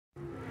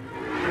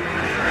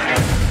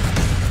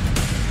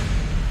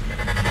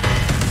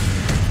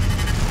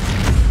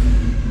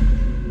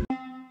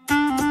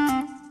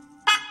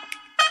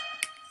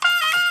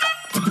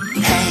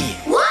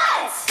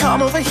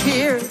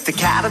The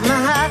cat in the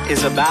hat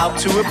is about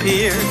to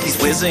appear. He's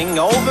whizzing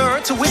over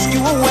to whisk you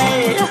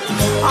away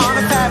on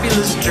a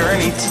fabulous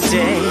journey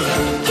today.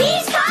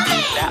 He's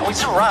coming! Now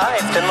he's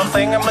arrived in the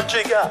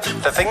thingamajigger,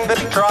 the thing that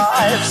he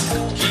drives.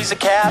 He's a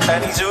cat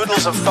and he's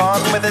oodles of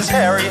fun with his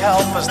hairy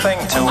helpers thing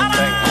 2 and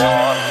thing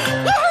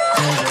 1.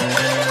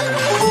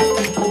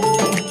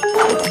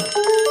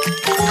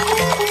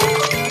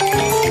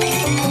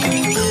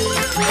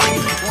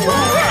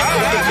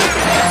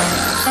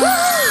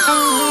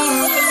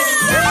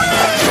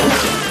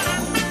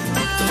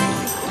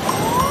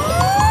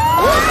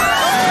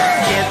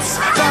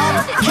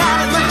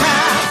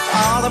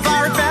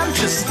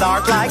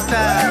 Start like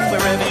that.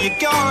 Wherever you're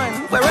going,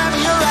 wherever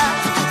you're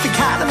at, the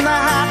cat in the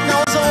hat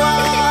knows a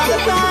lot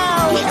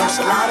about. He knows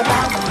a lot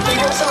about. He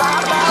knows a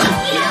lot about.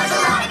 He knows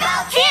a lot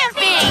about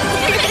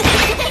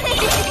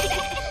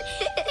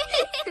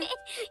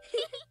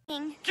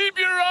camping. Keep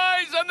your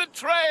eyes on the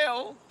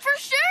trail. For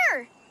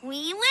sure.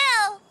 We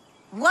will.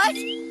 What?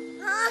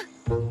 Huh?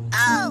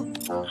 Oh.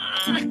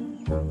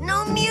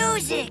 No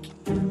music.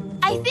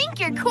 I think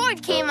your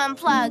cord came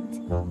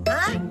unplugged.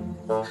 Huh?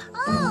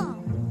 Oh.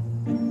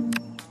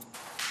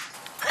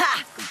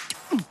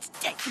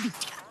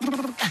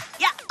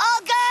 Yeah, all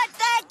good,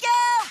 thank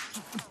you!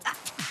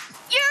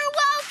 You're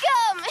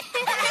welcome!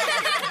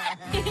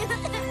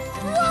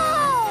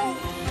 Whoa!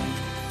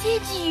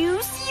 Did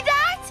you see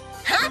that?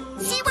 Huh?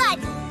 See what?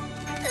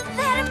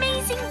 That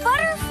amazing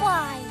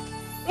butterfly!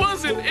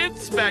 Wasn't it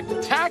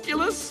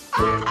spectacular?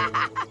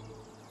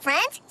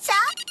 Friends, saw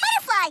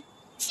butterfly!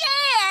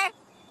 Share!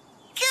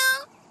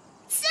 Cool!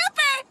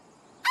 Super!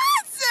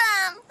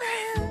 Awesome!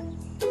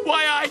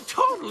 Why, I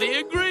totally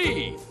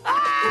agree.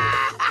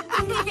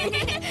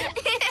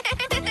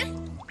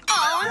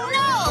 Oh,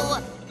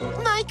 no!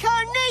 My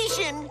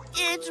carnation,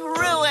 it's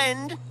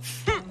ruined.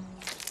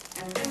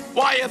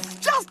 Why, it's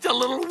just a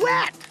little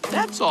wet,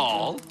 that's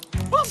all.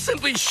 We'll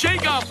simply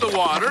shake off the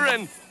water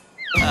and...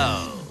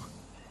 Oh,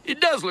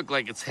 it does look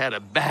like it's had a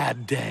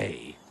bad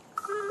day.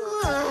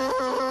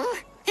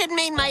 It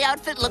made my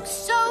outfit look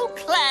so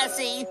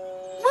classy.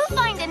 We'll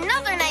find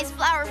another nice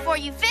flower for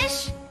you,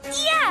 Fish.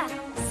 Yeah,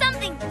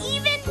 something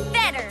even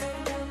better.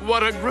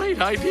 What a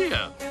great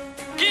idea.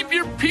 Keep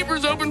your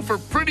peepers open for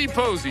pretty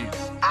posies.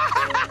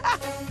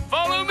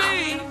 Follow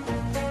me.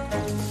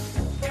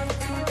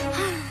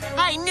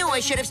 I knew I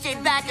should have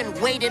stayed back and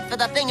waited for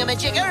the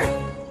thingamajigger.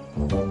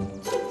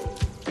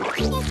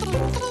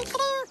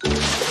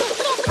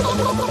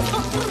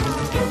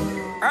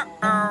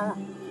 Uh-oh.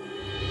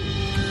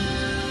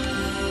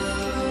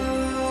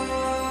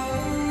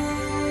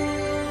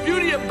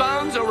 Beauty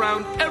abounds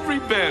around every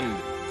bend.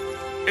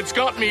 It's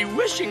got me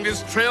wishing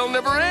this trail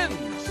never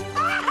ends.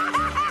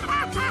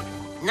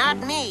 Not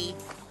me.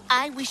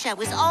 I wish I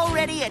was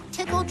already at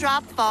Tickle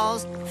Drop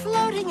Falls,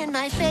 floating in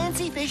my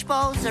fancy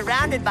fishbowl,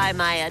 surrounded by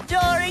my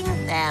adoring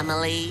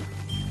family.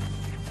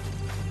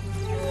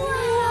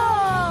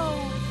 Whoa!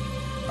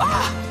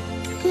 Ah,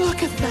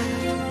 look at that.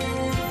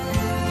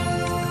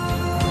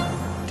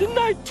 Didn't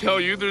I tell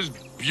you there's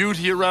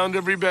beauty around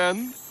every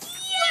bend?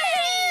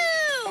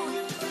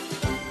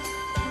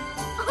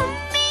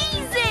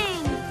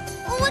 Amazing!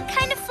 What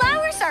kind of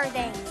flowers are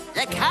they?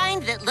 The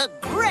kind that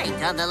look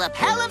great on the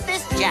lapel of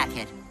this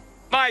jacket.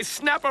 My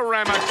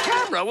Snap-O-Rama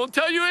camera will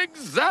tell you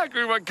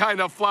exactly what kind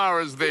of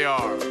flowers they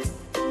are.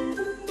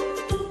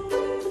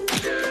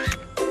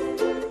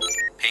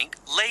 Pink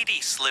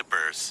lady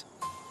slippers.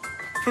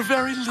 For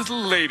very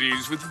little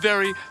ladies with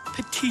very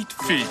petite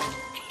feet.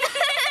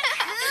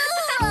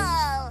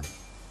 Cool!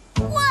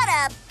 What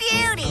a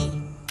beauty!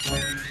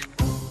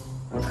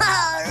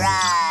 All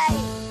right!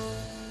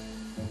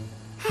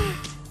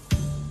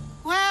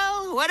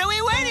 Well, what are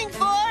we waiting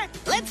for?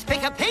 Let's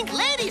pick a pink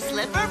lady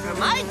slipper for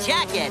my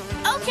jacket.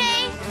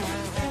 Okay.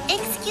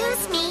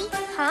 Excuse me.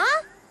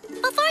 Huh?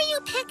 Before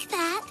you pick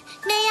that,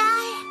 may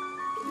I?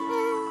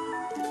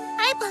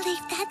 I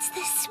believe that's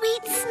the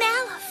sweet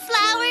smell of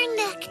flower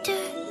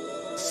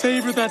nectar.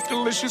 Savor that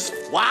delicious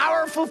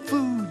flowerful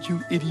food,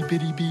 you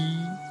itty-bitty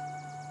bee.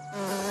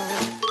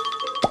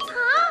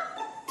 Huh?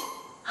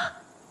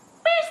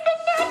 Where's the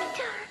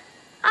nectar?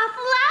 A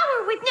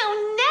flower with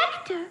no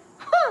nectar?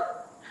 Huh.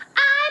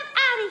 I'm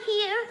out of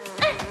here.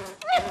 Hey!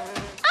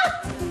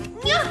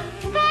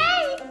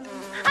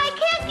 I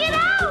can't get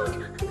out!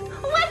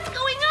 What's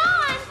going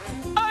on?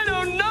 I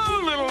don't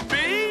know, little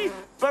bee,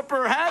 but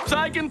perhaps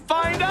I can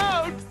find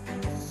out.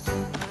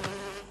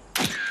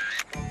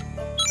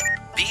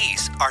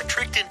 Bees are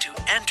tricked into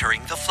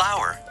entering the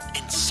flower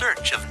in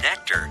search of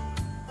nectar.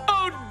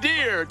 Oh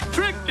dear,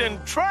 tricked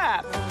and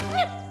trapped.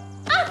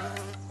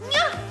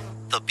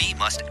 The bee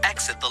must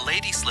exit the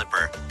lady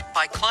slipper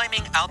by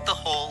climbing out the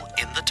hole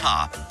in the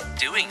top.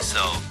 Doing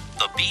so,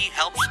 the bee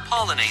helps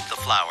pollinate the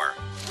flower.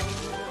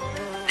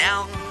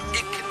 Now,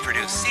 it can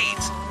produce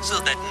seeds so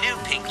that new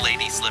pink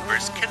lady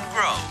slippers can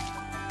grow.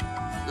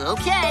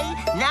 Okay,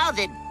 now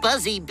that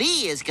Buzzy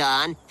Bee is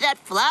gone, that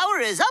flower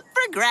is up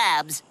for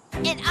grabs.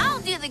 And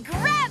I'll do the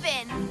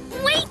grabbing.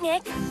 Wait,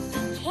 Nick.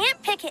 Can't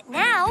pick it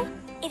now.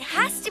 It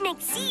has to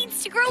make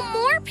seeds to grow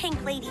more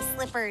pink lady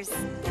slippers.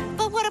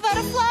 But what about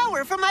a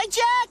flower for my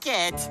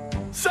jacket?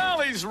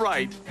 Sally's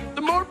right.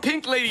 The more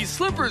pink lady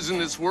slippers in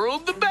this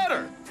world, the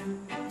better.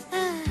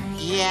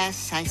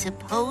 Yes, I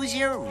suppose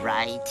you're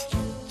right.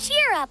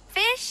 Cheer up,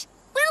 Fish.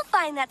 We'll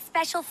find that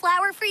special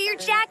flower for your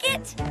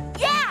jacket.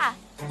 Yeah,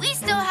 we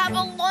still have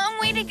a long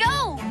way to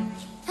go.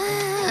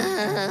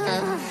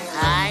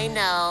 I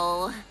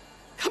know.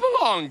 Come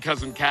along,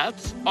 Cousin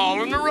Cats,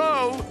 all in a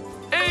row.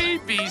 A,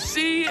 B,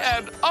 C,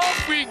 and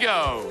off we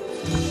go.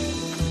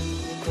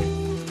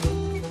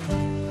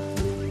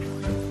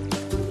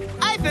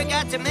 I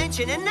forgot to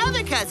mention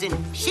another cousin.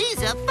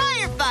 She's a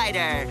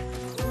firefighter.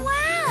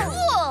 Wow.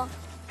 Cool.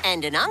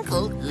 And an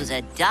uncle who's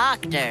a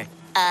doctor.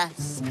 A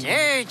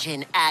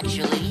sturgeon,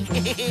 actually.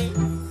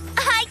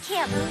 I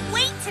can't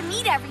wait to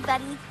meet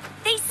everybody.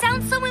 They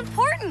sound so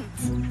important.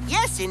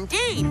 Yes,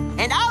 indeed.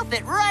 And I'll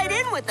fit right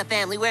in with the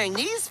family wearing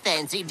these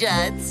fancy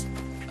duds.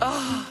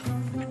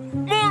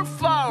 More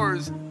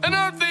flowers, and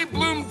aren't they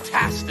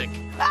bloom-tastic?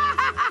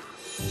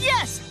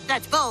 Yes,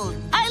 that's bold.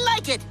 I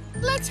like it.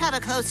 Let's have a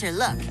closer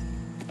look.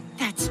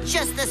 That's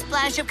just the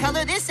splash of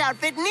color this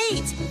outfit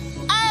needs.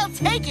 I'll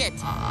take it.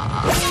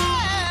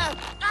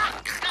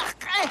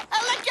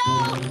 Let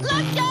go!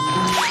 Let go!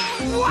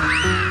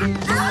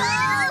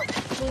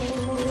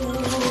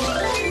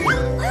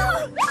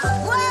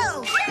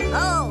 Whoa!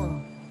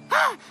 Oh!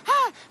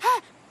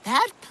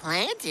 That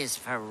plant is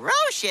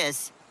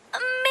ferocious.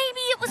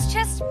 Maybe it was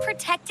just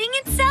protecting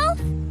itself?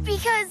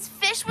 Because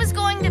Fish was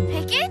going to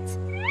pick it?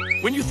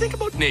 When you think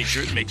about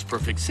nature, it makes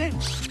perfect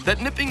sense that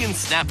nipping and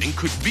snapping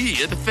could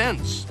be a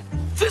defense.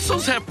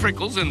 Thistles have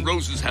prickles and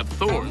roses have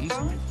thorns.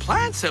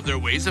 Plants have their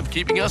ways of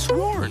keeping us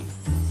warm.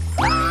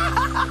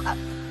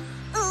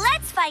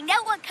 Let's find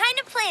out what kind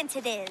of plant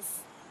it is.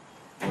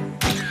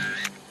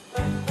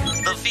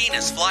 The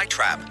Venus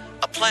flytrap,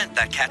 a plant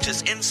that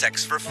catches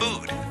insects for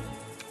food.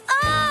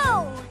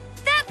 Oh!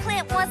 That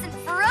plant wasn't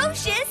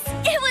ferocious.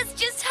 It was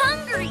just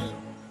hungry.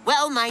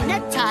 Well, my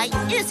necktie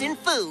isn't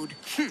food.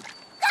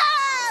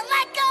 Ah!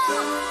 Let go!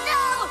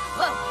 No!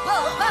 Whoa,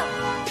 whoa, whoa!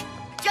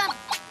 Jump!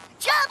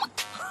 Jump!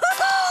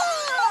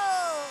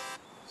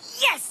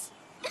 Yes!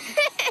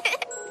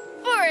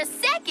 For a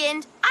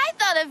second, I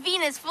thought a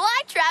Venus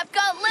flytrap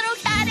got little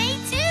Cat A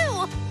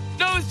too.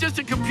 No, it's just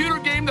a computer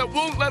game that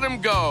won't let him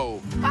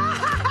go.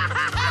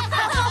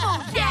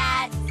 Oh,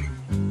 Cat!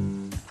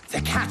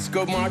 The cats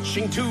go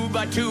marching 2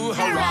 by 2,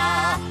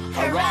 hurrah,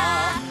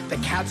 hurrah. The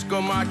cats go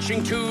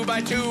marching 2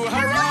 by 2,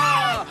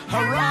 hurrah,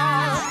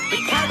 hurrah. The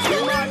cats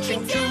go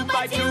marching 2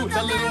 by 2.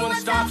 The little one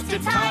stops to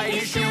tie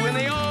his shoe, and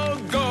they all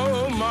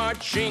go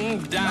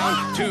marching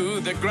down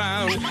to the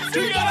ground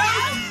to get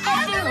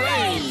out of the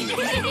rain.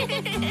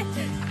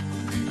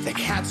 The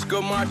cats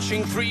go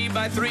marching 3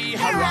 by 3,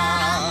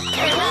 hurrah,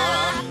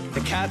 hurrah.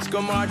 The cats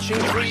go marching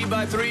 3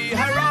 by 3,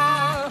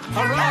 hurrah,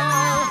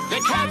 hurrah. The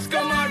cats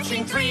go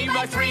marching 3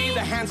 by 3. The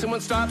handsome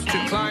one stops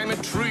to climb a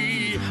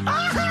tree.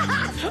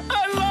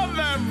 I love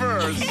that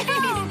verse.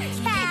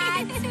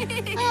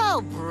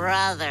 Oh,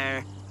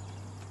 brother.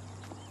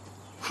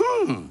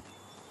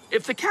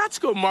 If the cats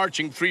go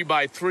marching 3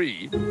 by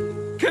 3,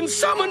 can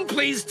someone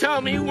please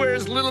tell me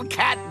where's little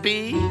Cat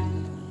B?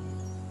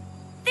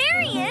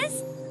 There he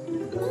is.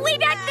 Way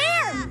back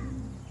there.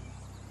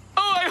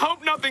 Oh, I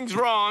hope nothing's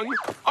wrong.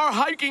 Our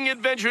hiking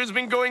adventure has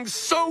been going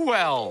so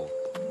well.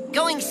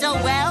 Going so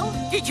well?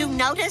 Did you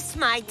notice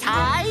my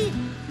tie?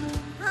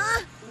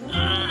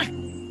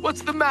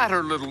 What's the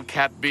matter, little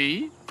Cat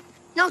B?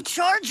 No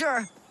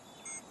charger.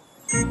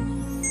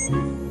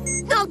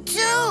 No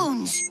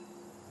tunes.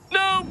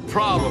 No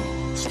problem.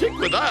 Stick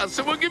with us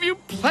and we'll give you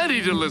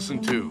plenty to listen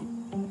to.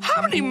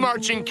 How many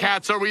marching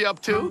cats are we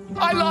up to?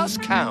 I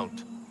lost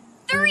count.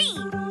 3.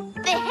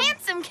 The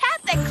handsome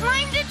cat that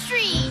climbed a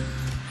tree.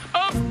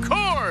 Of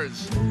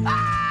course.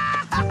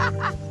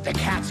 The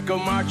cats go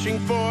marching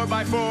 4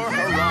 by 4,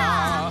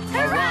 hurrah,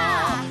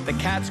 hurrah. The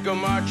cats go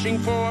marching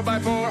 4 by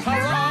 4,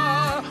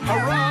 hurrah,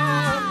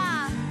 hurrah.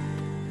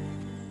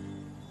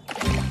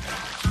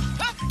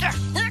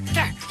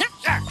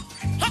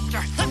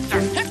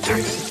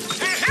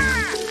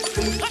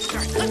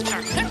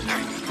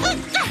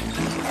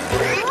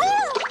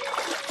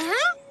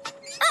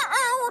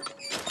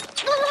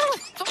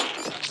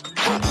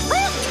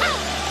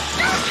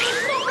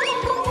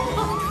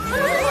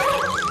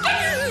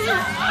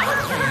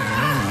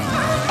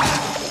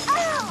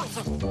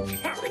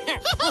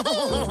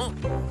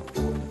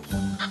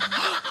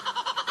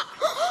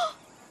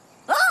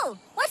 Oh,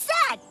 what's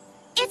that?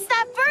 It's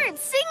that bird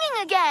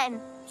singing again.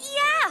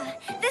 Yeah,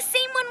 the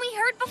same one we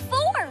heard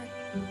before.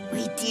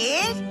 We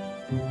did?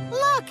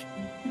 Look,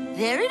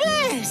 there it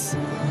is.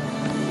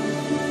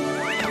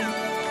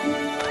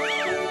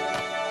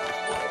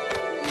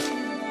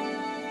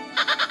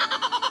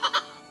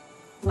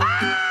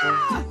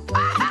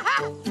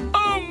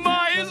 Oh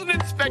my, isn't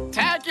it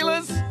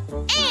spectacular?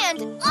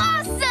 And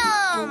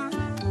awesome!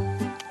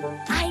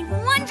 I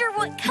wonder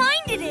what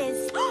kind it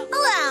is.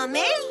 Allow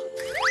me.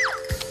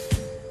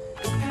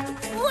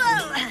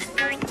 Whoa!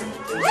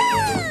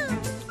 Woo!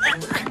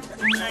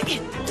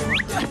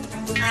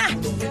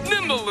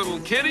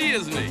 kitty,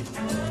 isn't he?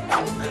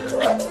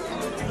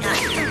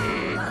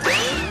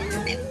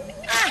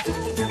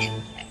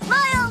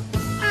 Lyle!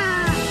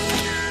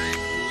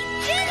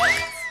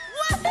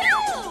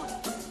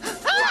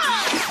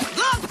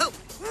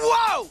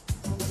 Whoa!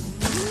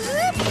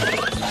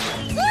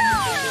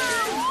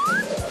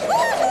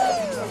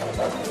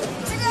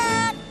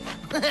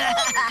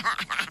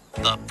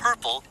 The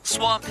purple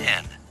swamp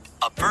hen,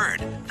 a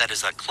bird that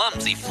is a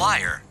clumsy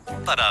flyer,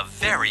 but a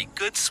very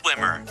good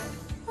swimmer.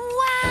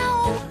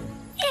 Wow!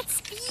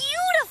 It's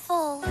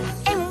beautiful!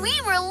 And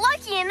we were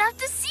lucky enough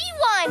to see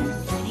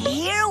one!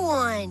 Hear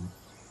one.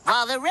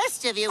 While the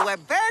rest of you were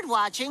bird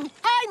watching,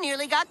 I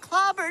nearly got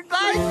clobbered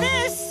by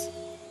this.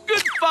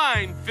 Good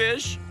find,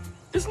 fish.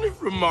 Isn't it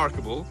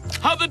remarkable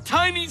how the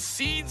tiny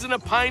seeds in a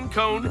pine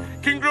cone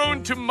can grow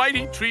into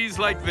mighty trees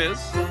like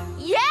this?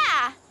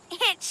 Yeah!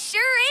 It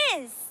sure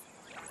is!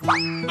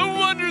 The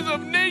wonders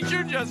of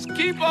nature just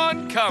keep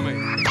on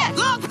coming.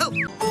 Look!